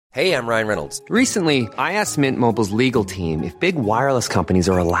Hey, I'm Ryan Reynolds. Recently, I asked Mint Mobile's legal team if big wireless companies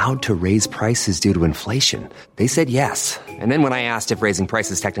are allowed to raise prices due to inflation. They said yes. And then when I asked if raising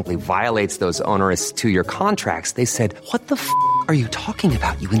prices technically violates those onerous two-year contracts, they said, "What the f*** are you talking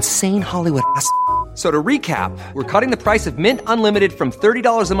about, you insane Hollywood ass?" So to recap, we're cutting the price of Mint Unlimited from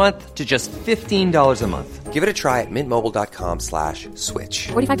 $30 a month to just $15 a month. Give it a try at mintmobile.com/switch.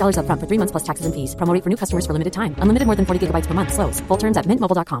 $45 up front for 3 months plus taxes and fees. Promo rate for new customers for limited time. Unlimited more than 40 gigabytes per month. Slows full terms at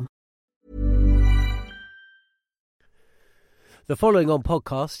mintmobile.com. The following on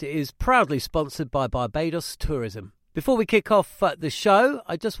podcast is proudly sponsored by Barbados Tourism. Before we kick off the show,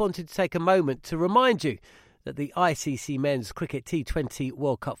 I just wanted to take a moment to remind you that the ICC Men's Cricket T20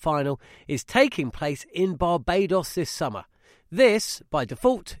 World Cup Final is taking place in Barbados this summer. This, by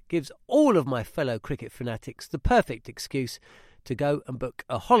default, gives all of my fellow cricket fanatics the perfect excuse to go and book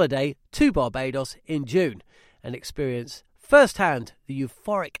a holiday to Barbados in June and experience firsthand the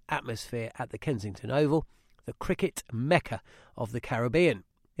euphoric atmosphere at the Kensington Oval, the cricket mecca of the Caribbean.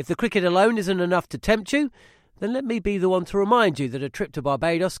 If the cricket alone isn't enough to tempt you, then let me be the one to remind you that a trip to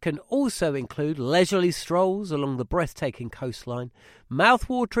Barbados can also include leisurely strolls along the breathtaking coastline,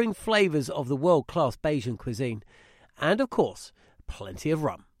 mouth-watering flavours of the world-class Bajan cuisine, and, of course, plenty of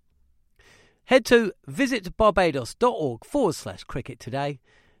rum. Head to visitbarbados.org/cricket today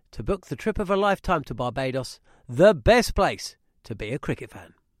to book the trip of a lifetime to Barbados, the best place to be a cricket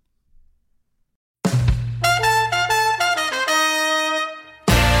fan.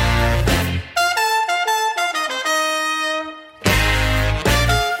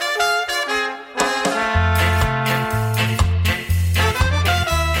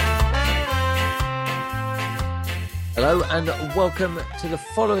 Hello and welcome to the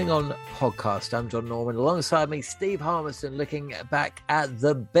Following On podcast. I'm John Norman. Alongside me, Steve Harmison, looking back at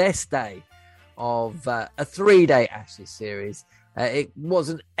the best day of a 3-day Ashes series. It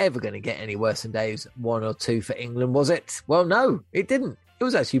wasn't ever going to get any worse than days 1 or 2 for England, was it? Well, no, it didn't. It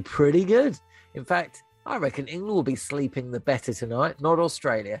was actually pretty good. In fact, I reckon England will be sleeping the better tonight, not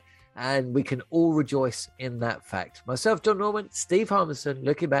Australia. And we can all rejoice in that fact. Myself, John Norman, Steve Harmison,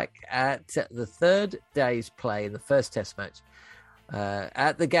 looking back at the third day's play in the first Test match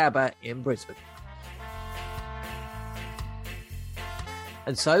at the Gabba in Brisbane.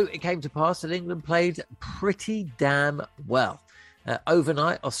 And so it came to pass that England played pretty damn well.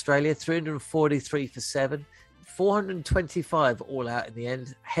 Overnight, Australia 343 for 7, 425 all out in the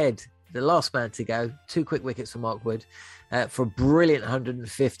end. Head, the last man to go, 2 quick wickets for Mark Wood. For a brilliant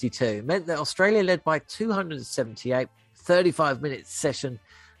 152. It meant that Australia led by 278, 35-minute session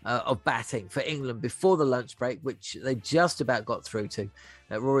of batting for England before the lunch break, which they just about got through to.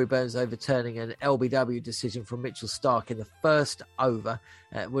 Rory Burns overturning an LBW decision from Mitchell Starc in the first over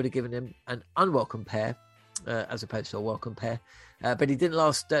would have given him an unwelcome pair, as opposed to a welcome pair. But he didn't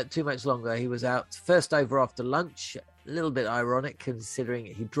last too much longer. He was out first over after lunch. A little bit ironic considering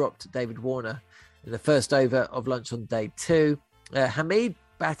he dropped David Warner in the first over of lunch on day 2. Hamid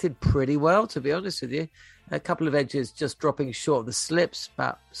batted pretty well, to be honest with you. A couple of edges just dropping short of the slips,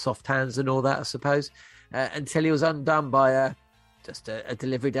 about soft hands and all that, I suppose, until he was undone by just a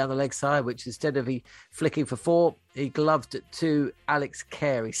delivery down the leg side, which instead of he flicking for 4, he gloved to Alex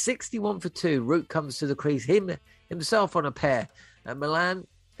Carey. 61 for 2. Root comes to the crease, himself on a pair. Milan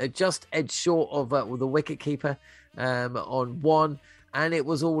just edged short of the wicketkeeper on 1. And it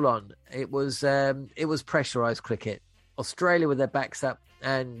was all on. It was pressurised cricket. Australia with their backs up,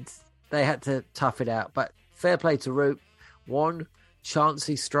 and they had to tough it out. But fair play to Root. 1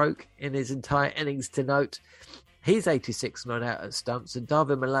 chancy stroke in his entire innings to note. He's 86 not out at stumps, and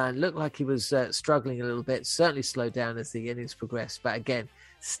David Milan looked like he was struggling a little bit. Certainly slowed down as the innings progressed, but again,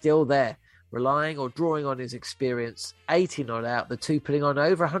 still there, relying or drawing on his experience. 80 not out. The 2 putting on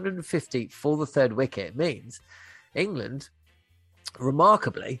over 150 for the third wicket. It means England,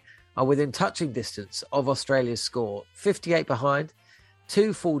 remarkably, are within touching distance of Australia's score. 58 behind,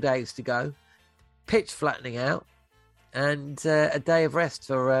 2 full days to go, pitch flattening out, and a day of rest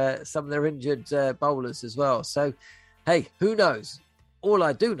for some of their injured bowlers as well. So, hey, who knows? All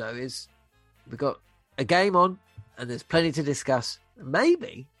I do know is we've got a game on and there's plenty to discuss.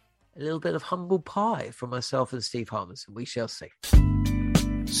 Maybe a little bit of humble pie from myself and Steve Harmison. We shall see.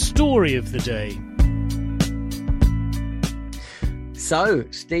 Story of the day. So,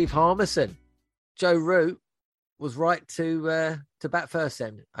 Steve Harmison, Joe Root was right to bat first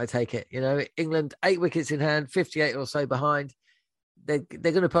then, I take it. You know, England, 8 wickets in hand, 58 or so behind. They're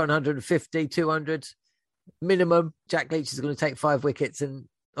going to put on 150, 200 minimum. Jack Leach is going to take 5 wickets and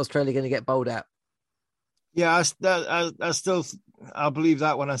Australia going to get bowled out. Yeah, I'll believe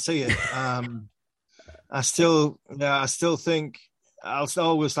that when I see it. I still think I'll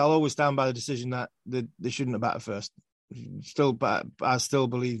always stand by the decision that they shouldn't have batted first. I still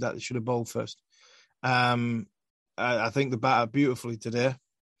believe that they should have bowled first. I think they batted beautifully today.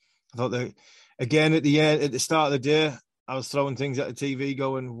 I thought they, again, at the start of the day, I was throwing things at the TV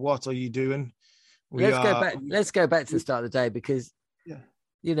going, what are you doing? Let's go back to the start of the day because,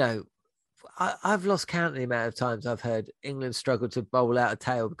 you know, I've lost count of the amount of times I've heard England struggle to bowl out a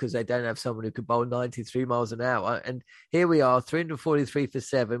tail because they don't have someone who could bowl 93 miles an hour. And here we are, 343 for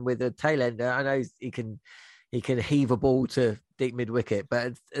 7 with a tail ender. I know he can heave a ball to deep mid wicket,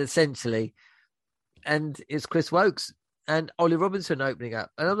 but essentially, and it's Chris Wokes and Ollie Robinson opening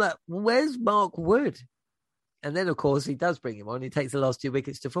up. And I'm like, where's Mark Wood? And then, of course, he does bring him on. He takes the last 2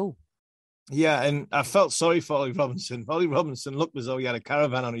 wickets to fall. Yeah, and I felt sorry for Ollie Robinson. Ollie Robinson looked as though he had a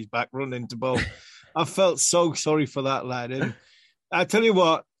caravan on his back running to bowl. I felt so sorry for that lad. And I tell you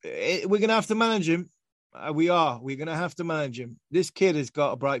what, we're going to have to manage him. We're going to have to manage him. This kid has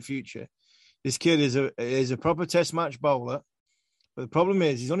got a bright future. This kid is a proper test match bowler. But the problem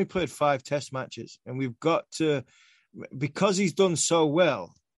is he's only played 5 test matches. And we've got to, because he's done so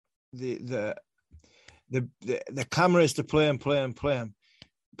well, the clamour is to play him.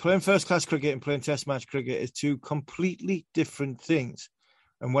 Playing first-class cricket and playing test match cricket is 2 completely different things.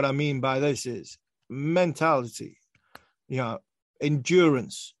 And what I mean by this is mentality,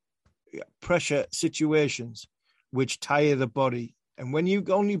 endurance, pressure situations which tire the body. And when you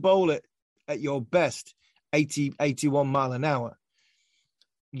only bowl it at your best, 80, 81 mile an hour,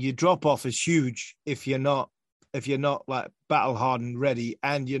 your drop-off is huge if you're not like battle-hardened ready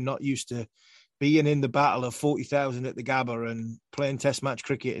and you're not used to being in the battle of 40,000 at the Gabba and playing test match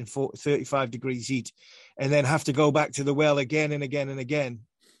cricket in 35 degrees heat and then have to go back to the well again and again and again,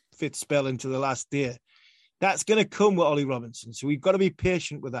 5th spell into the last day. That's going to come with Ollie Robinson. So we've got to be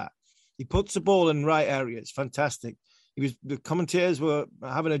patient with that. He puts the ball in the right areas. Fantastic. The commentators were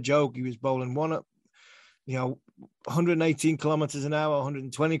having a joke. He was bowling 118 kilometers an hour,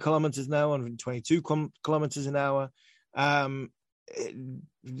 120 kilometers an hour, 122 kilometers an hour.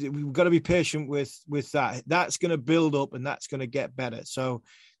 We've got to be patient with that. That's going to build up and that's going to get better. So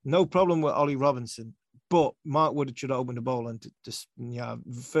no problem with Ollie Robinson, but Mark Wood should have opened the bowl and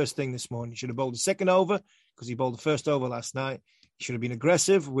first thing this morning. He should have bowled the second over because he bowled the first over last night. He should have been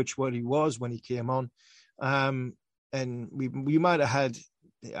aggressive, which what he was when he came on. And we might have had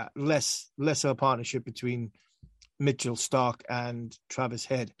less of a partnership between Mitchell Starc and Travis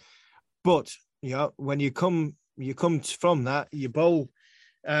Head. But when you come from that, you bowl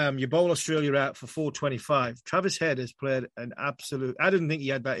Australia out for 425. Travis Head has played an absolute. I didn't think he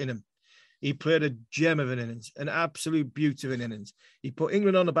had that in him. He played a gem of an innings, an absolute beauty of an innings. He put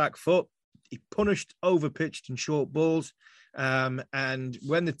England on the back foot. He punished overpitched and short balls, and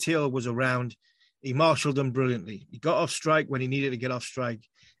when the tail was around, he marshalled them brilliantly. He got off strike when he needed to get off strike,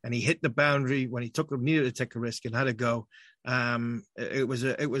 and he hit the boundary when he needed to take a risk and had a go. It was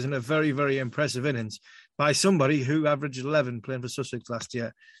a very, very impressive innings by somebody who averaged 11 playing for Sussex last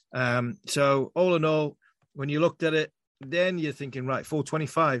year. So all in all, when you looked at it, then you're thinking, right,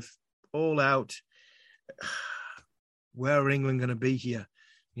 425, all out. Where are England going to be here?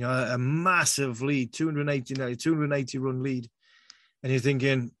 A massive lead, 280 run lead. And you're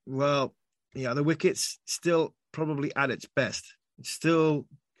thinking, well, the wicket's still probably at its best. It's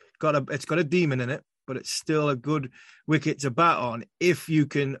got a demon in it, but it's still a good wicket to bat on if you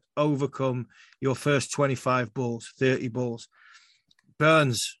can overcome your first 25 balls, 30 balls.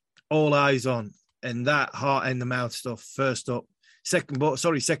 Burns, all eyes on, and that heart in the mouth stuff first up. Second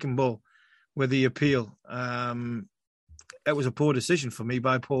ball with the appeal. It was a poor decision for me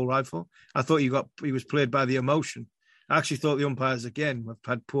by Paul Rifle. I thought he was played by the emotion. I actually thought the umpires, again, have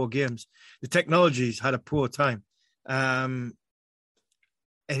had poor games. The technology's had a poor time. And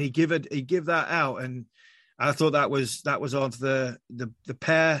he give that out. And I thought that was on the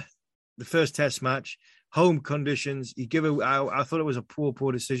pair, the first test match, home conditions. He give it out. I thought it was a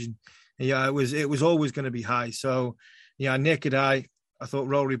poor decision. Yeah, it was always going to be high. So, naked eye, I thought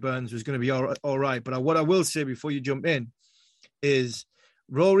Rory Burns was going to be all right. But what I will say before you jump in is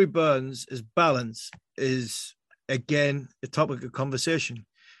Rory Burns' balance is, again, the topic of conversation.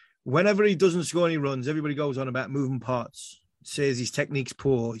 Whenever he doesn't score any runs, everybody goes on about moving parts, says his technique's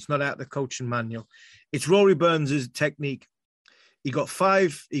poor, he's not out the coaching manual. It's Rory Burns' technique. He got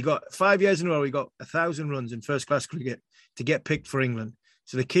 5 years in a row, he got 1,000 runs in first-class cricket to get picked for England.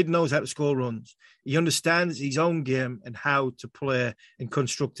 So the kid knows how to score runs. He understands his own game and how to play and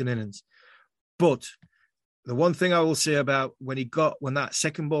construct an innings. But the one thing I will say about when that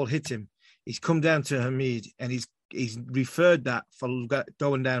second ball hit him, he's come down to Hamid and he's referred that for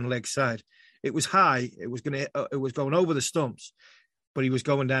going down leg side. It was high. It was going over the stumps. but he was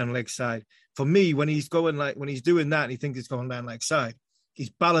going down leg side. For me, when he's doing that and he thinks it's going down leg side, his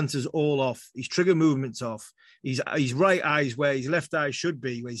balance is all off. His trigger movement's off. His right eye's where his left eye should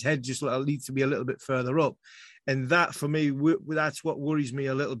be, where his head just needs to be a little bit further up. And that, for me, that's what worries me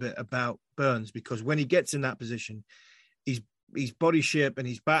a little bit about Burns, because when he gets in that position, his body shape and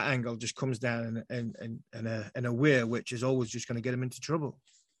his bat angle just comes down in a way which is always just going to get him into trouble.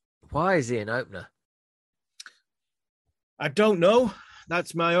 Why is he an opener? I don't know.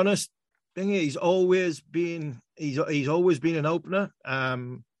 That's my honest thing. He's always been an opener.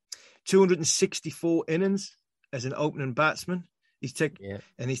 264 innings as an opening batsman. He's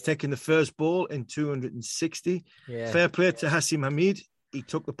taken the first ball in 260. Yeah. Fair play to Hasim Hameed. He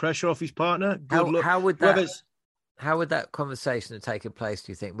took the pressure off his partner. Good luck. How would that conversation have taken place,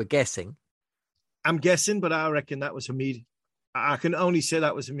 do you think? We're guessing. I'm guessing, but I reckon that was Hameed. I can only say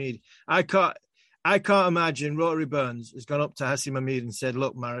that was Hameed. I can't imagine Rory Burns has gone up to Hasim Hameed and said,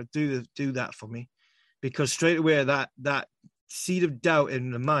 "Look, Mara, do that for me," because straight away that seed of doubt in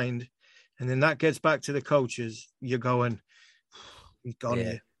the mind, and then that gets back to the coaches. You're going, he's gone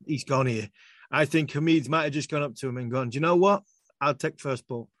here. He's gone here. I think Hameed might have just gone up to him and gone, "Do you know what? I'll take first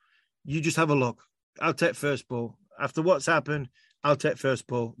ball. You just have a look. I'll take first ball. After what's happened, I'll take first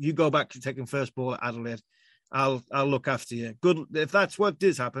ball. You go back to taking first ball at Adelaide. I'll look after you." Good. If that's what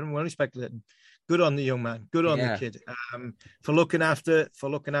did happen, we're only speculating. Good on the young man. Good on the kid for looking after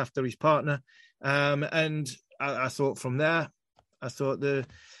his partner. And I thought from there,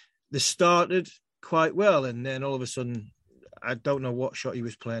 they started quite well, and then all of a sudden, I don't know what shot he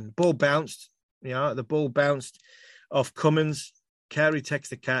was playing. The ball bounced. The ball bounced off Cummins. Carey takes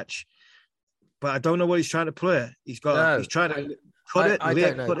the catch, but I don't know what he's trying to play. He's trying to cut it. I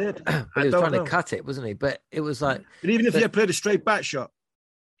don't know. Cut it. He was trying to cut it, wasn't he? But it was like. But even if he had played a straight bat shot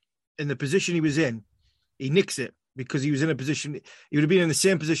in the position he was in, he nicks it because he was in a position. He would have been in the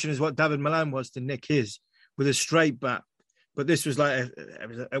same position as what David Milan was to nick his with a straight bat. But this was like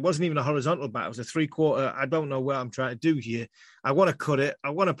it wasn't even a horizontal bat. It was a 3/4. I don't know what I'm trying to do here. I want to cut it. I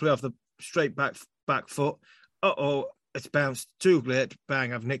want to play off the straight back foot. It's bounced too late.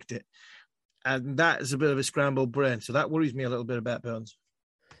 Bang! I've nicked it. And that is a bit of a scrambled brain. So that worries me a little bit about Burns.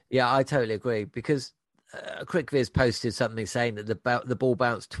 Yeah, I totally agree, because CricViz posted something saying that the ball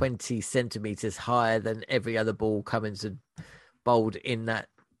bounced 20 centimetres higher than every other ball Cummins had bowled in that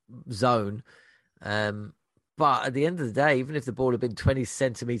zone. But at the end of the day, even if the ball had been 20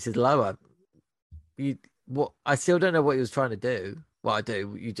 centimetres lower, I still don't know what he was trying to do. Well, I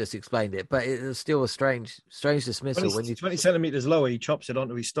do. You just explained it. But it was still a strange dismissal. 20 centimetres lower, he chops it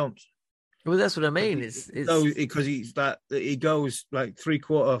onto his stumps. Well, that's what I mean. It's because he goes like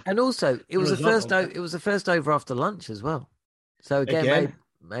 3/4. And also, it was the first over after lunch as well. So again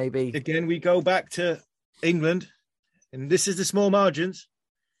maybe again we go back to England, and this is the small margins.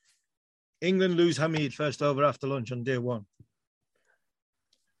 England lose Hameed first over after lunch on day one.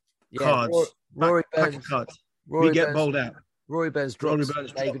 Yeah, cards. Rory Burns. Cards. We get bowled out. Rory Burns drops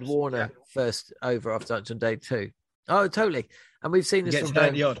David Warner first over after lunch on day two. Oh, totally. And we've seen this from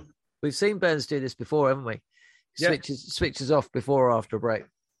Burns. We've seen Burns do this before, haven't we? Switches off before or after a break.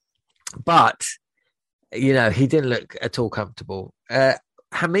 But, he didn't look at all comfortable.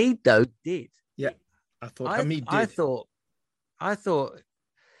 Hameed, though, did. Yeah, I thought Hameed did. I thought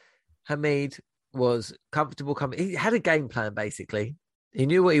Hameed was comfortable. He had a game plan, basically. He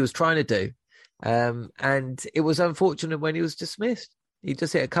knew what he was trying to do. And it was unfortunate when he was dismissed. He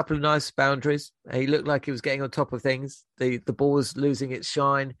just hit a couple of nice boundaries. He looked like he was getting on top of things. The ball was losing its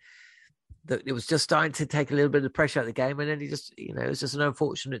shine. It was just starting to take a little bit of pressure out of the game. And then he just, it was just an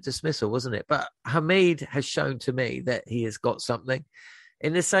unfortunate dismissal, wasn't it? But Hameed has shown to me that he has got something,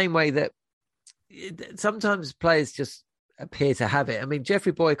 in the same way that sometimes players just appear to have it. I mean,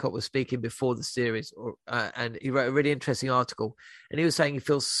 Geoffrey Boycott was speaking before the series, and he wrote a really interesting article. And he was saying he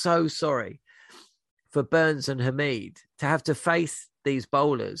feels so sorry for Burns and Hameed to have to face these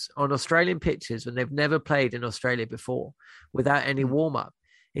bowlers on Australian pitches when they've never played in Australia before without any warm-up.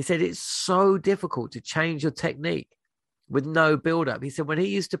 He said it's so difficult to change your technique with no build-up. He said when he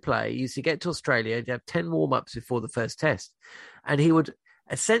used to play, he used to get to Australia and have 10 warm-ups before the first test. And he would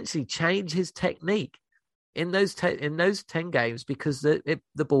essentially change his technique in those 10 games because the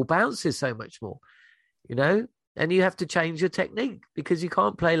ball bounces so much more, and you have to change your technique because you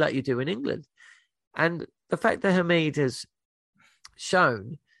can't play like you do in England. And the fact that Hameed has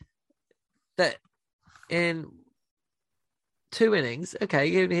shown that in 2 innings, okay,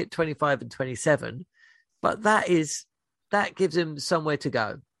 he only hit 25 and 27, but that gives him somewhere to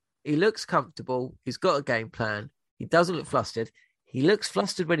go. He looks comfortable. He's got a game plan. He doesn't look flustered. He looks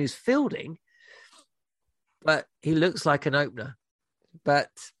flustered when he's fielding, but he looks like an opener. But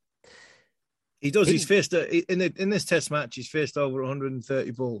he does. He's faced in this Test match. He's faced over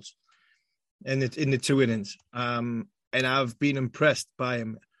 130 balls in the 2 innings, and I've been impressed by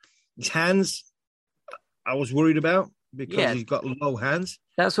him. His hands, I was worried about because he's got low hands.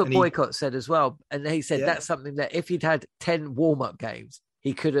 That's what Boycott said as well, and he said that's something that if he'd had 10 warm-up games,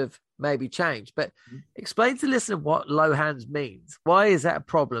 he could have maybe changed. But explain to the listener what low hands means. Why is that a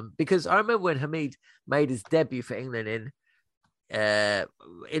problem? Because I remember when Hamid made his debut for England in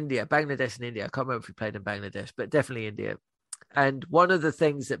Bangladesh and India. I can't remember if he played in Bangladesh, but definitely India. And one of the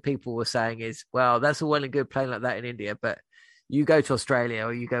things that people were saying is, well, that's all well and good playing like that in India, but you go to Australia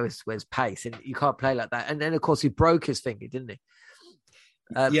or you go where's pace and you can't play like that. And then, of course, he broke his finger, didn't he?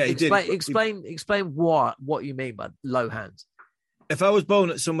 He did. Explain what you mean by low hands. If I was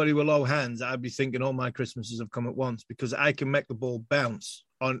bowling at somebody with low hands, I'd be thinking all my Christmases have come at once because I can make the ball bounce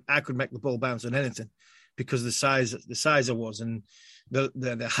on. I could make the ball bounce on anything because the size I was and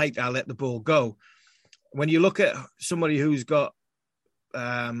the height I let the ball go. When you look at somebody who's got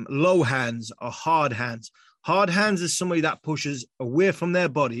low hands or hard hands is somebody that pushes away from their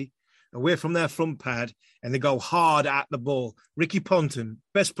body, away from their front pad, and they go hard at the ball. Ricky Ponting,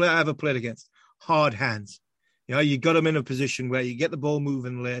 best player I ever played against, hard hands. You know, you got him in a position where you get the ball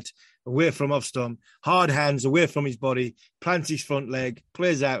moving late, away from off stump, hard hands away from his body, plants his front leg,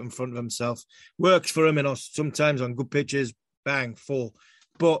 plays out in front of himself, works for him, sometimes on good pitches, bang, full.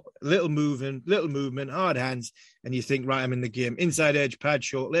 But little movement, hard hands, and you think, right, I'm in the game. Inside edge, pad,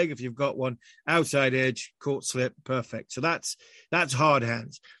 short leg, if you've got one. Outside edge, court slip, perfect. So that's hard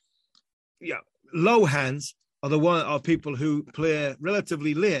hands. Yeah, low hands are people who play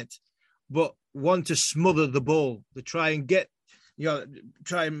relatively late, but want to smother the ball. They try and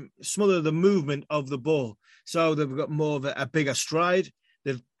smother the movement of the ball. So they've got more of a bigger stride.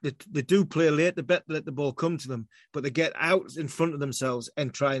 They do play late, they bet let the ball come to them, but they get out in front of themselves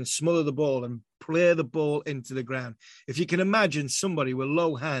and try and smother the ball and play the ball into the ground. If you can imagine somebody with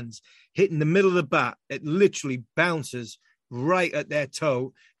low hands hitting the middle of the bat, it literally bounces right at their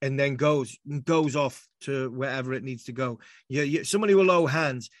toe and then goes off to wherever it needs to go. Somebody with low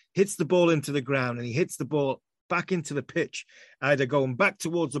hands hits the ball into the ground and he hits the ball back into the pitch, either going back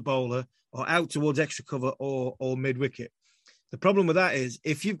towards the bowler or out towards extra cover or mid-wicket. The problem with that is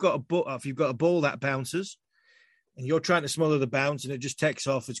if you've got a ball that bounces and you're trying to smother the bounce and it just takes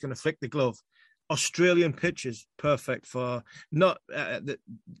off, it's going to flick the glove. Australian pitches perfect for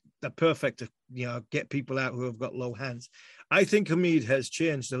they're perfect to get people out who have got low hands. I think Hamid has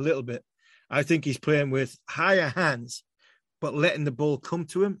changed a little bit. I think he's playing with higher hands, but letting the ball come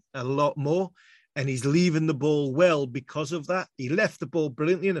to him a lot more, and he's leaving the ball well because of that. He left the ball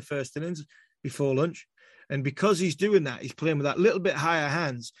brilliantly in the first innings before lunch. And because he's doing that, he's playing with that little bit higher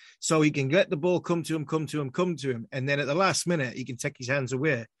hands so he can let the ball come to him. And then at the last minute, he can take his hands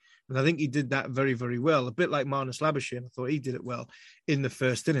away. And I think he did that very, very well. A bit like Marnus Labuschagne. I thought he did it well in the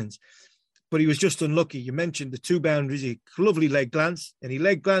first innings. But he was just unlucky. You mentioned the 2 boundaries. He lovely leg glance. And he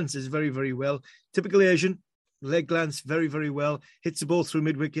leg glances very, very well. Typical Asian. Leg glance very, very well. Hits the ball through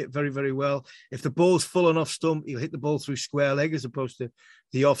mid-wicket very, very well. If the ball's full and off stump, he'll hit the ball through square leg as opposed to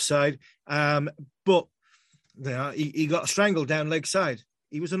the offside. But he got strangled down leg side.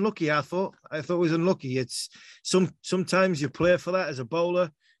 He was unlucky, I thought. I thought he was unlucky. It's sometimes you play for that as a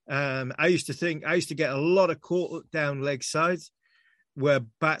bowler. I used to get a lot of caught down leg sides where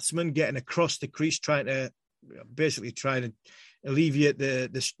batsmen getting across the crease trying to alleviate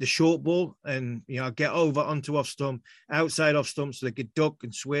the short ball and get over onto off stump, outside off stump, so they could duck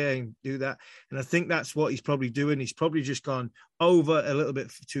and sway and do that. And I think that's what he's probably doing. He's probably just gone over a little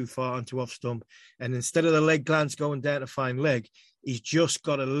bit too far onto off stump, and instead of the leg glance going down to fine leg, he's just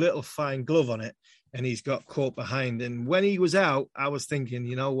got a little fine glove on it, and he's got caught behind. And when he was out, I was thinking,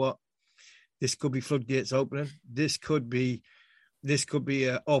 you know what, this could be floodgates opening. This could be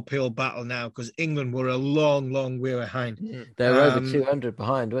an uphill battle now because England were a long, long way behind. They were over 200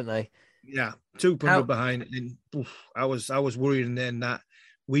 behind, weren't they? Yeah, 200 behind. And I was worried then that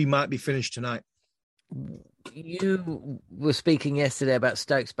we might be finished tonight. You were speaking yesterday about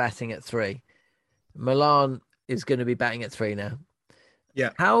Stokes batting at 3. Milan is going to be batting at 3 now.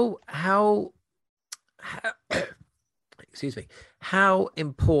 Yeah. How excuse me. How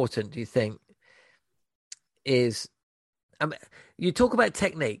important do you think is? You talk about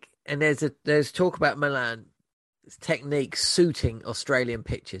technique, and there's talk about Milan's technique suiting Australian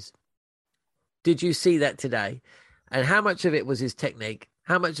pitches. Did you see that today? And how much of it was his technique?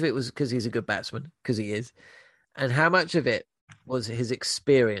 How much of it was because he's a good batsman, because he is? And how much of it was his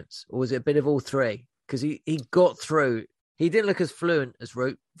experience? Or was it a bit of all three? Because he got through. He didn't look as fluent as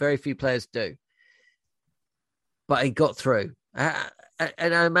Root. Very few players do. But he got through.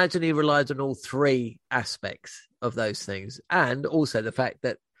 and I imagine he relied on all three aspects of those things. And also the fact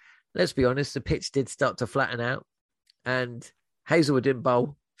that, let's be honest, the pitch did start to flatten out and Hazelwood didn't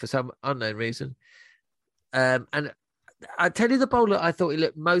bowl for some unknown reason. And I tell you, the bowler I thought he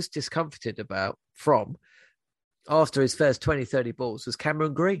looked most discomforted from after his first 20, 30 balls was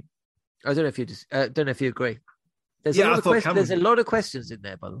Cameron Green. I don't know if you agree. There's a lot of questions in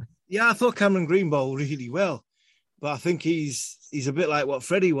there, by the way. Yeah, I thought Cameron Green bowled really well, but I think he's a bit like what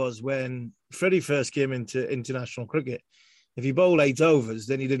Freddie was when Freddie first came into international cricket. If he bowled 8 overs,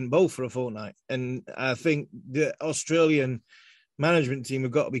 then he didn't bowl for a fortnight. And I think the Australian management team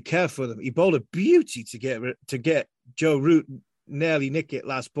have got to be careful with him. He bowled a beauty to get Joe Root nearly nick it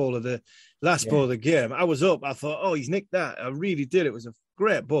last ball of the game. I was up. I thought, oh, he's nicked that. I really did. It was a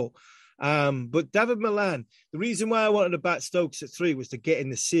great ball. But David Malan, the reason why I wanted to bat Stokes at 3 was to get in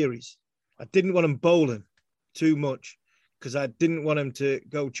the series. I didn't want him bowling too much because I didn't want him to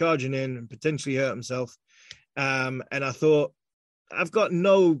go charging in and potentially hurt himself. And I thought,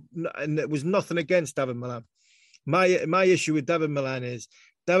 and it was nothing against David Malan. My issue with David Malan is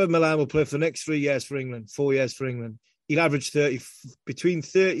David Malan will play for the next 3 years for England, 4 years for England. He'll average between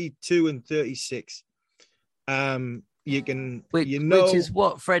 32 and 36. Which is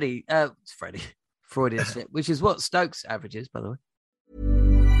what Freudian slip, which is what Stokes averages, by the way.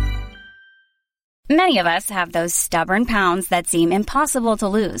 Many of us have those stubborn pounds that seem impossible to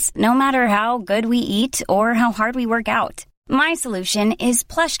lose, no matter how good we eat or how hard we work out. My solution is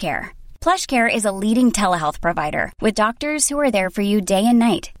PlushCare. PlushCare is a leading telehealth provider with doctors who are there for you day and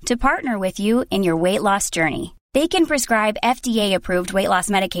night to partner with you in your weight loss journey. They can prescribe FDA-approved weight loss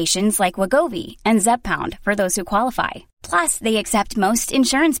medications like Wegovy and Zepbound for those who qualify. Plus, they accept most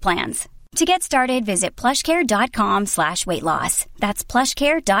insurance plans. To get started, visit plushcare.com/weightloss. That's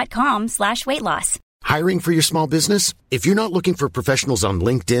plushcare.com/weightloss. Hiring for your small business? If you're not looking for professionals on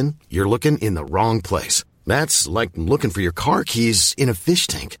LinkedIn, you're looking in the wrong place. That's like looking for your car keys in a fish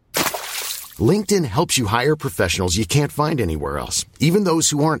tank. LinkedIn helps you hire professionals you can't find anywhere else, even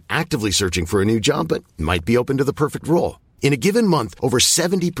those who aren't actively searching for a new job but might be open to the perfect role. In a given month, over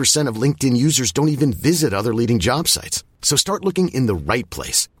 70% of LinkedIn users don't even visit other leading job sites. So start looking in the right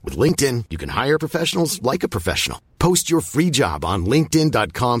place. With LinkedIn, you can hire professionals like a professional. Post your free job on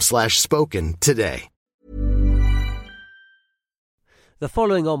linkedin.com/spoken today. The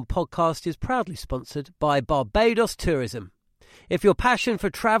following on podcast is proudly sponsored by Barbados Tourism. If your passion for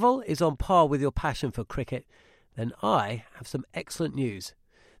travel is on par with your passion for cricket, then I have some excellent news.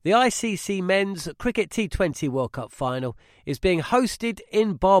 The ICC Men's Cricket T20 World Cup Final is being hosted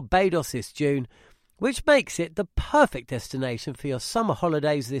in Barbados this June, which makes it the perfect destination for your summer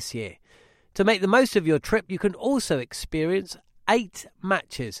holidays this year. To make the most of your trip, you can also experience 8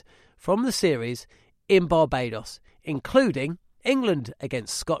 matches from the series in Barbados, including England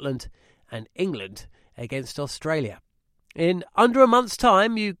against Scotland and England against Australia. In under a month's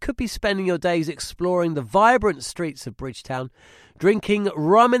time, you could be spending your days exploring the vibrant streets of Bridgetown, drinking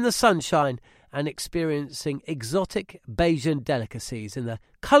rum in the sunshine and experiencing exotic Bajan delicacies in the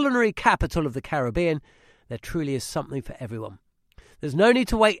culinary capital of the Caribbean. There truly is something for everyone. There's no need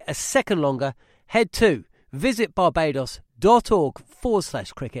to wait a second longer. Head to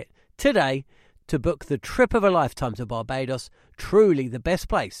visitbarbados.org/cricket today to book the trip of a lifetime to Barbados. Truly the best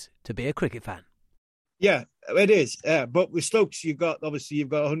place to be a cricket fan. Yeah, it is. But with Stokes, you've got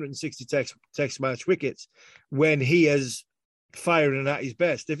 160 test match wickets when he is firing at his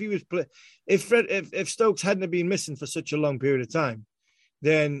best. If he was if Stokes hadn't been missing for such a long period of time,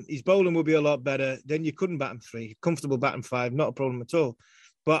 then his bowling would be a lot better. Then you couldn't bat him 3, comfortable batting 5, not a problem at all.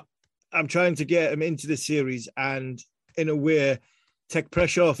 But I'm trying to get him into the series and, in a way, take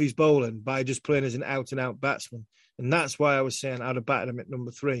pressure off his bowling by just playing as an out-and-out batsman. And that's why I was saying I'd have batted him at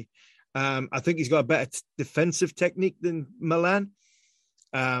number 3. I think he's got a better defensive technique than Malan.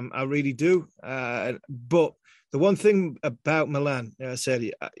 I really do. But the one thing about Malan, I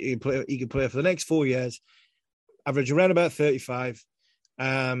said, he could play for the next 4 years, average around about 35.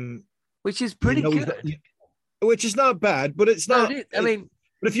 Which is pretty good. Which is not bad, but it's not. But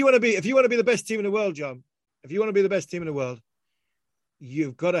if you want to be the best team in the world, John, if you want to be the best team in the world,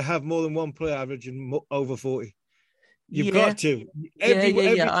 you've got to have more than one player averaging over 40. You've got to. Every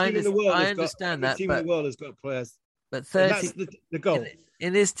team in the world has got players. But 30, that's the goal.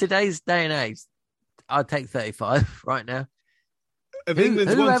 In today's day and age, I'd take 35 right now. If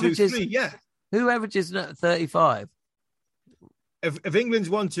England's 1, 2, 3, yeah. Who averages 35? If England's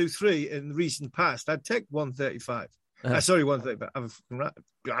 1, 2, 3 in the recent past, I'd take 135. Sorry, 135.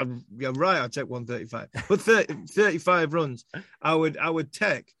 You're right. I'd take 135. But 35 runs, I would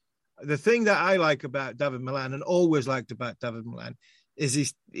take. The thing that I like about David Malan and always liked about David Malan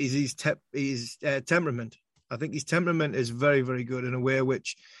is his temperament. I think his temperament is very, very good in a way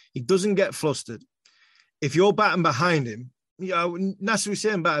which he doesn't get flustered. If you're batting behind him, Nasser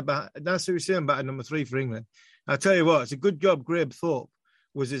Hussain batted number 3 for England. I'll tell you what, it's a good job Graeme Thorpe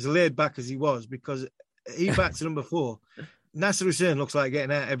was as laid back as he was, because he bats number 4. Nasser Hussain looks like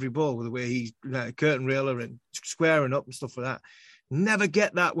getting out every ball with the way he's curtain railer and squaring up and stuff like that. Never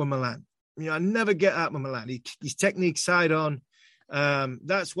get that with Milan. I never get that with Milan. His technique side on.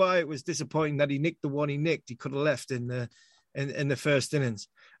 That's why it was disappointing that he nicked the one he nicked. He could have left in the first innings.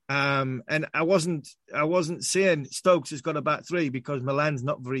 And I wasn't saying Stokes has got a bat 3 because Milan's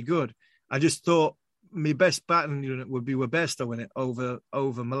not very good. I just thought my best batting unit would be with Bairstow in it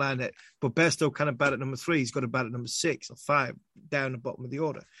over Milan. But Bairstow kind of bat at number 3. He's got to bat at number 6 or 5 down the bottom of the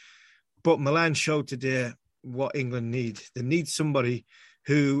order. But Milan showed today what England need. They need somebody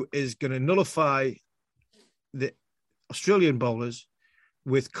who is going to nullify the Australian bowlers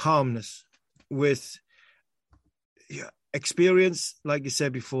with calmness, with experience, like you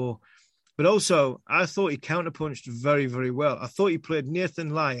said before. But also, I thought he counterpunched very, very well. I thought he played Nathan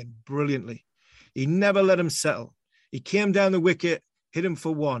Lyon brilliantly. He never let him settle. He came down the wicket, hit him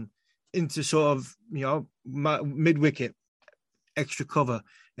for 1 into sort of, mid-wicket, extra cover.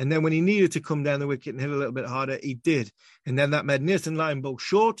 And then when he needed to come down the wicket and hit a little bit harder, he did. And then that made Nathan Lyon bowl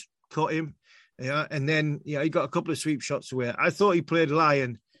short, caught him. And then, he got a couple of sweep shots away. I thought he played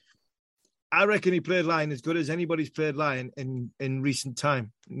Lyon. I reckon he played Lyon as good as anybody's played Lyon in recent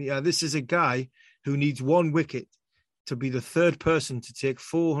time. This is a guy who needs 1 wicket to be the 3rd person to take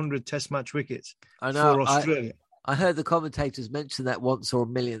 400 Test match wickets for Australia. I heard the commentators mention that once or a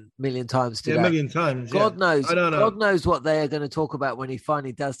million times today. Yeah, a million times. God knows. God knows what they are going to talk about when he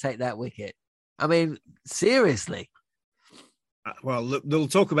finally does take that wicket. I mean, seriously. Well, look, they'll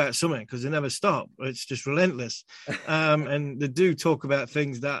talk about something because they never stop. It's just relentless. And they do talk about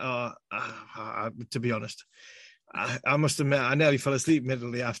things that are, to be honest, I must admit, I nearly fell asleep middle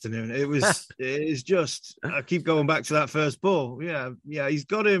of the afternoon. It's just, I keep going back to that first ball. Yeah, he's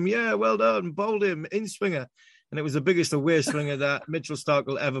got him. Yeah, well done. Bowled him, in swinger. And it was the biggest away swinger that Mitchell Stark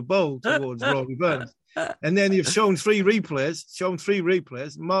will ever bowl towards Rory Burns. And then you've shown 3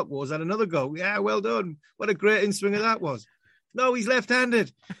 replays. Mark Wars had another go. Yeah, well done. What a great in swinger that was. No, he's left-handed.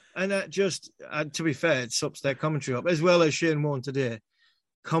 And that just, to be fair, it sups their commentary up, as well as Shane Warne today,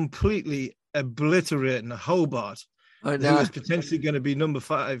 completely obliterating Hobart, who is potentially going to be number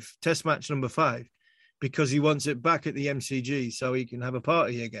 5, Test match number 5, because he wants it back at the MCG so he can have a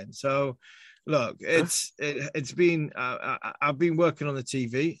party again. So, look, it's been, I've been working on the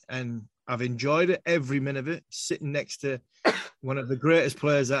TV and I've enjoyed it, every minute of it, sitting next to one of the greatest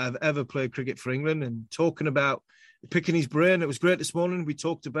players that have ever played cricket for England and talking about, picking his brain. It was great this morning. We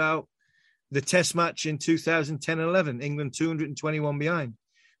talked about the Test match in 2010-11, England 221 behind,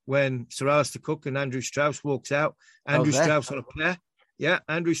 when Sir Alistair Cook and Andrew Strauss walks out. Andrew Strauss on a pair. Yeah,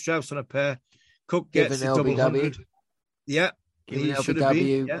 Andrew Strauss on a pair. Cook gets the double 100. Yeah. Giving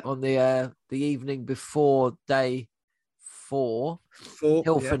LBW on the evening before day 4.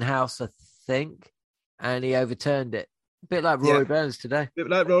 Hilton House, I think. And he overturned it. A bit like Rory Burns today. A bit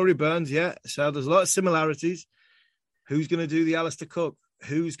like Rory Burns, yeah. So there's a lot of similarities. Who's going to do the Alistair Cook?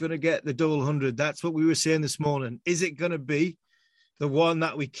 Who's going to get the double 100? That's what we were saying this morning. Is it going to be the one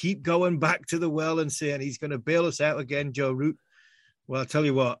that we keep going back to the well and saying he's going to bail us out again, Joe Root? Well, I'll tell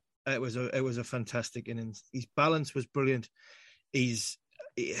you what, it was a fantastic innings. His balance was brilliant. His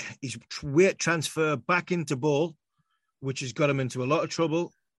weight transfer back into ball, which has got him into a lot of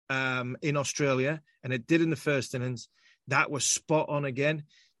trouble in Australia, and it did in the first innings. That was spot on again,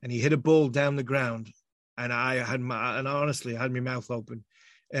 and he hit a ball down the ground. And honestly, I had my mouth open,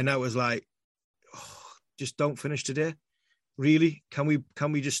 and I was like, just don't finish today. Really? Can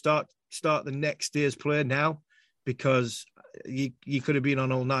we just start the next day's play now? Because you could have been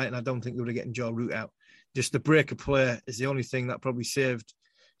on all night, and I don't think we would have gotten Joe Root out. Just the break of play is the only thing that probably saved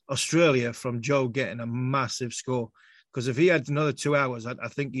Australia from Joe getting a massive score. Because if he had another 2 hours, I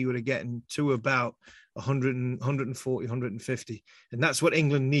think he would have gotten to about 140, 150, and that's what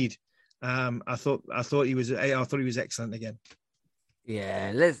England need. I thought he was excellent again.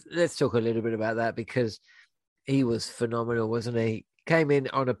 Yeah, let's talk a little bit about that, because he was phenomenal, wasn't he? Came in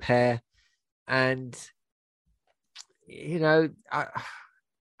on a pair, and I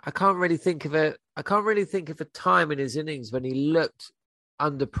can't really think of a time in his innings when he looked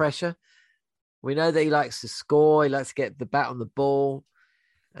under pressure. We know that he likes to score, he likes to get the bat on the ball,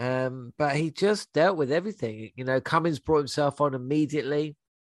 but he just dealt with everything. Cummins brought himself on immediately.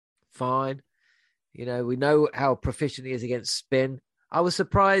 Fine. We know how proficient he is against spin. I was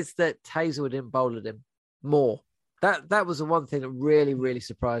surprised that Hazelwood didn't bowl at him more. That was the one thing that really, really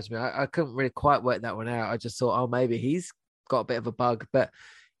surprised me. I couldn't really quite work that one out. I just thought, oh, maybe he's got a bit of a bug. But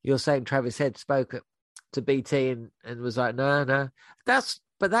you're saying Travis Head spoke to BT and was like, no.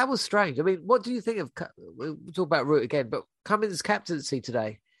 But that was strange. I mean, what do you think of? We'll talk about Root again, but Cummins' captaincy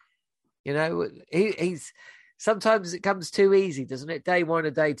today. You know, he's sometimes it comes too easy, doesn't it? Day 1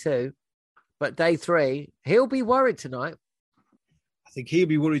 and day 2, but day 3, he'll be worried tonight. I think he'll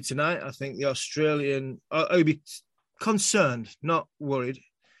be worried tonight. I think the Australian, he'll be concerned, not worried,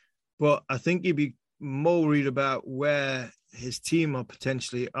 but I think he'd be more worried about where his team are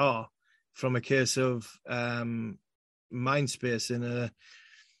potentially are from a case of mind space in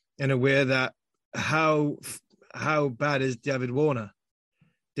a way that how bad is David Warner?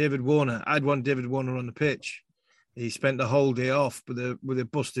 I'd want David Warner on the pitch. He spent the whole day off with a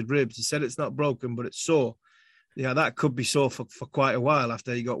busted ribs. He said it's not broken, but it's sore. Yeah, that could be sore for quite a while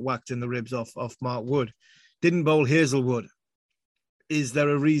after he got whacked in the ribs off Mark Wood. Didn't bowl Hazelwood. Is there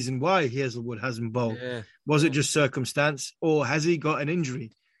a reason why Hazelwood hasn't bowled? Yeah. Was it just circumstance, or has he got an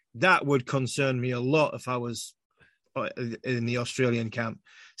injury? That would concern me a lot if I was in the Australian camp.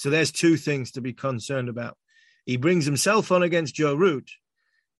 So there's 2 things to be concerned about. He brings himself on against Joe Root,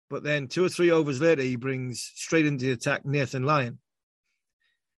 but then 2 or 3 overs later, he brings straight into the attack Nathan Lyon.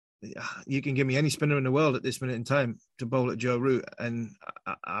 You can give me any spinner in the world at this minute in time to bowl at Joe Root, and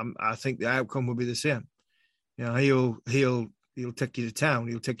I think the outcome will be the same. You know, he'll take you to town.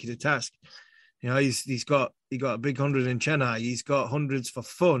 He'll take you to task. You know, he got a big 100 in Chennai. He's got hundreds for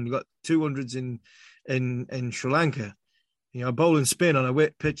fun. He got 200s in Sri Lanka. You know, bowling spin on a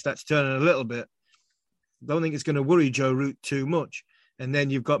wet pitch that's turning a little bit. Don't think it's going to worry Joe Root too much. And then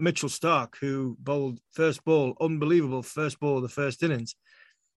you've got Mitchell Starc, who bowled first ball, unbelievable first ball of the first innings,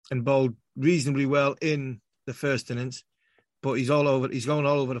 and bowled reasonably well in the first innings. But he's going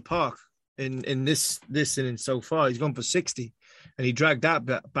all over the park in this innings so far. He's gone for 60, and he dragged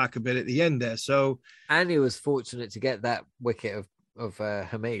that back a bit at the end there. So, and he was fortunate to get that wicket of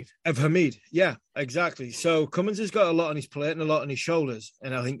Hamid. Of Hamid, yeah, exactly. So Cummins has got a lot on his plate and a lot on his shoulders.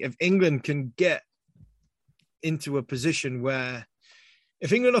 And I think if England can get into a position where,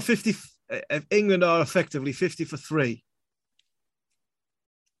 if England are effectively 50 for 3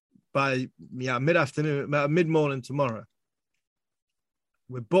 by mid-morning tomorrow,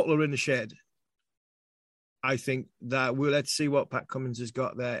 with Butler in the shed, I think that let's see what Pat Cummins has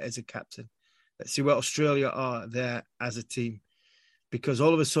got there as a captain. Let's see what Australia are there as a team. Because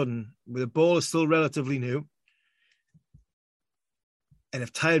all of a sudden, with the ball is still relatively new, and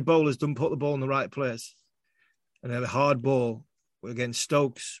if tired bowlers don't put the ball in the right place, and have a hard ball against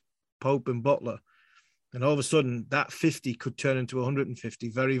Stokes, Pope and Butler, and all of a sudden that 50 could turn into 150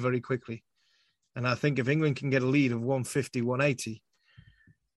 very, very quickly. And I think if England can get a lead of 150, 180,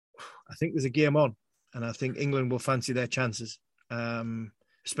 I think there's a game on. And I think England will fancy their chances,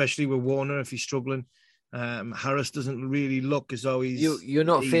 especially with Warner if he's struggling. Harris doesn't really look as though You're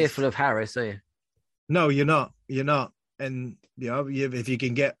not fearful of Harris, are you? No, you're not. And you know, if you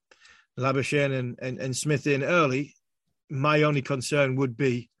can get Labuschagne and Smith in early, my only concern would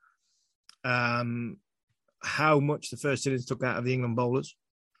be how much the first innings took out of the England bowlers,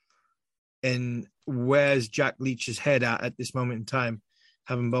 and where's Jack Leach's head at this moment in time,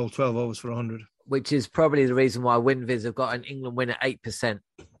 having bowled 12 overs for 100. Which is probably the reason why WinViz have got an England win at 8%.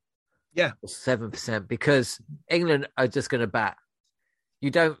 Yeah. Or 7%, because England are just going to bat. You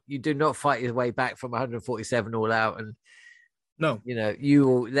do not fight your way back from 147 all out, and no, you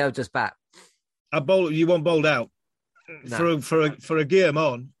know, they'll just bat. You won't bowled out. No. For a game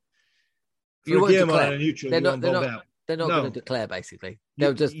on. For a game on and a neutral, you won't bowled out. They're not going to declare. Basically,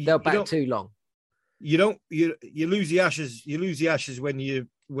 they'll bat too long. You lose the Ashes. You lose the Ashes when you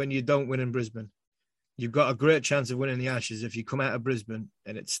don't win in Brisbane. You've got a great chance of winning the Ashes if you come out of Brisbane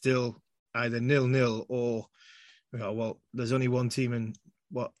and it's still either 0-0 or, you know, well, there's only one team in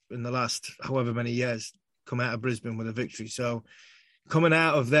the last however many years come out of Brisbane with a victory. So coming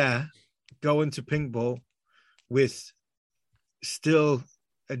out of there, going to pink ball with still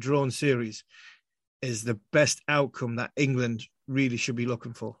a drawn series is the best outcome that England really should be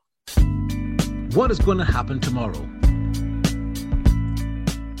looking for. What is going to happen tomorrow?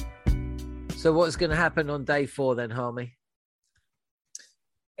 So what's going to happen on day 4 then, Harmy?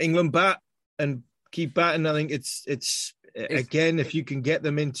 England bat and keep batting. I think it's again, if you can get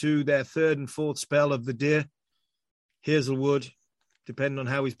them into their 3rd and 4th spell of the day, Hazelwood, depending on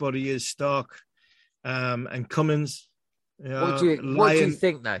how his body is, Starc, and Cummins. What do you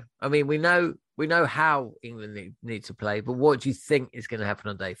think, though? I mean, we know how England need to play, but what do you think is going to happen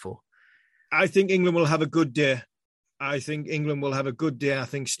on day 4? I think England will have a good day. I think England will have a good day. I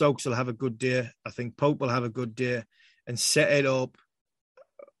think Stokes will have a good day. I think Pope will have a good day and set it up.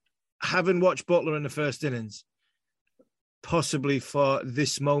 Having watched Butler in the first innings, possibly for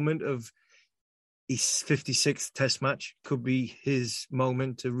this moment of his 56th Test match, could be his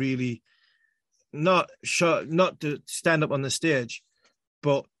moment to really not to stand up on the stage,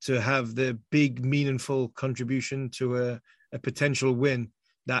 but to have the big, meaningful contribution to a potential win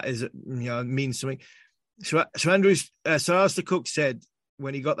that is, means something. So Sir Alistair Cook said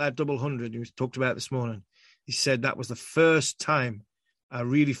when he got that double 100, he was talked about this morning, he said that was the first time I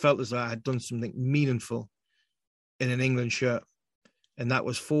really felt as though I had done something meaningful in an England shirt. And that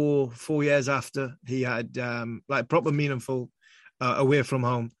was four years after he had proper meaningful away from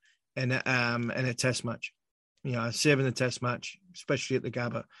home in a Test match. Saving the Test match, especially at the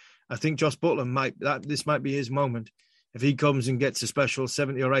Gabba. I think Jos Buttler this might be his moment. If he comes and gets a special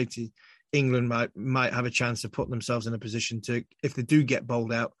 70 or 80, England might have a chance of putting themselves in a position to, if they do get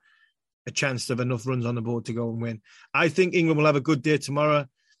bowled out, a chance to have enough runs on the board to go and win. I think England will have a good day tomorrow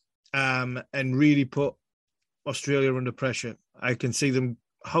and really put Australia under pressure. I can see them,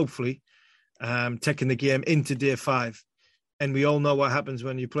 hopefully, taking the game into day 5. And we all know what happens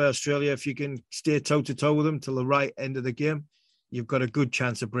when you play Australia. If you can stay toe-to-toe with them till the right end of the game, you've got a good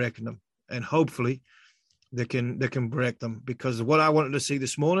chance of breaking them. And hopefully they can break them. Because what I wanted to see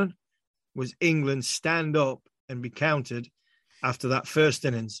this morning was England stand up and be counted after that first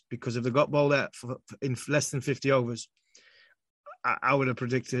innings. Because if they got bowled out in less than 50 overs, I would have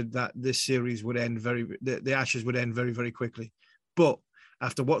predicted that this series would end the Ashes would end very, very quickly. But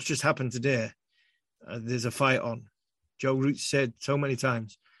after what's just happened today, there's a fight on. Joe Root said so many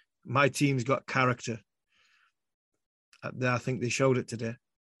times, my team's got character. I think they showed it today,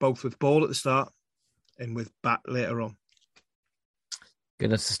 both with ball at the start and with bat later on.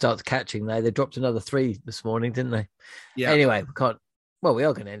 Going to start catching there. They dropped another 3 this morning, didn't they? Yeah. Anyway, we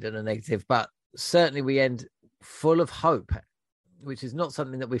are going to end on a negative, but certainly we end full of hope, which is not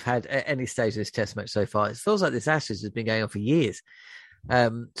something that we've had at any stage of this Test match so far. It feels like this Ashes has been going on for years.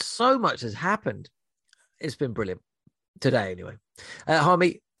 So much has happened. It's been brilliant. Today, anyway.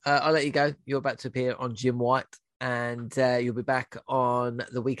 Harmy, I'll let you go. You're about to appear on Jim White, and you'll be back on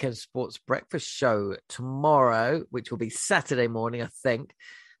the Weekend Sports Breakfast Show tomorrow, which will be Saturday morning, I think.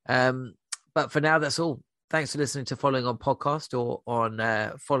 But for now, that's all. Thanks for listening to Following On podcast or on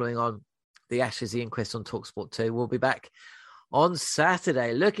Following On the Ashes, the Inquest on TalkSport 2. We'll be back on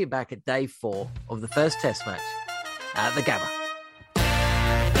Saturday, looking back at day 4 of the first Test match at the Gabba.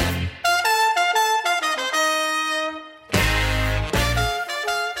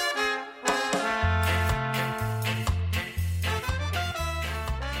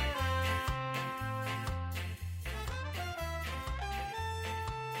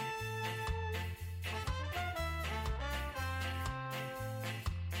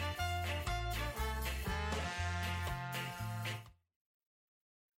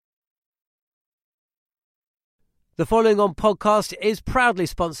 The Following On podcast is proudly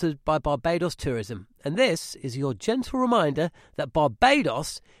sponsored by Barbados Tourism, and this is your gentle reminder that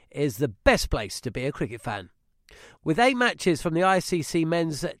Barbados is the best place to be a cricket fan. With 8 matches from the ICC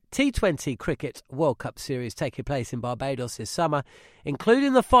Men's T20 Cricket World Cup Series taking place in Barbados this summer,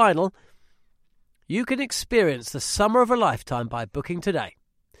 including the final, you can experience the summer of a lifetime by booking today.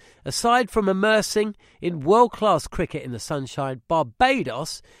 Aside from immersing in world-class cricket in the sunshine,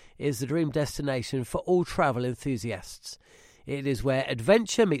 Barbados is the dream destination for all travel enthusiasts. It is where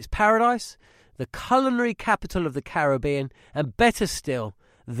adventure meets paradise, the culinary capital of the Caribbean, and better still,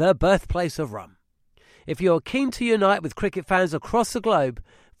 the birthplace of rum. If you're keen to unite with cricket fans across the globe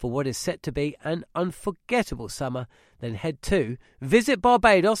for what is set to be an unforgettable summer, then head to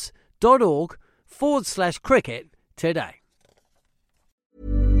visitbarbados.org/cricket today.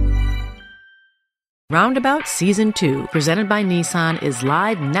 Roundabout Season 2, presented by Nissan, is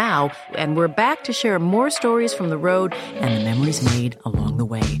live now, and we're back to share more stories from the road and the memories made along the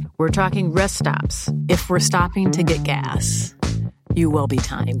way. We're talking rest stops, if we're stopping to get gas. You will be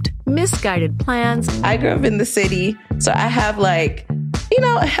timed. Misguided plans. I grew up in the city, so I have a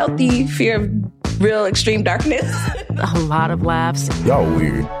healthy fear of real extreme darkness. A lot of laughs. Y'all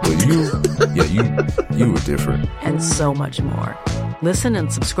weird, but you were different. And so much more. Listen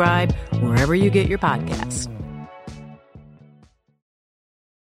and subscribe wherever you get your podcasts.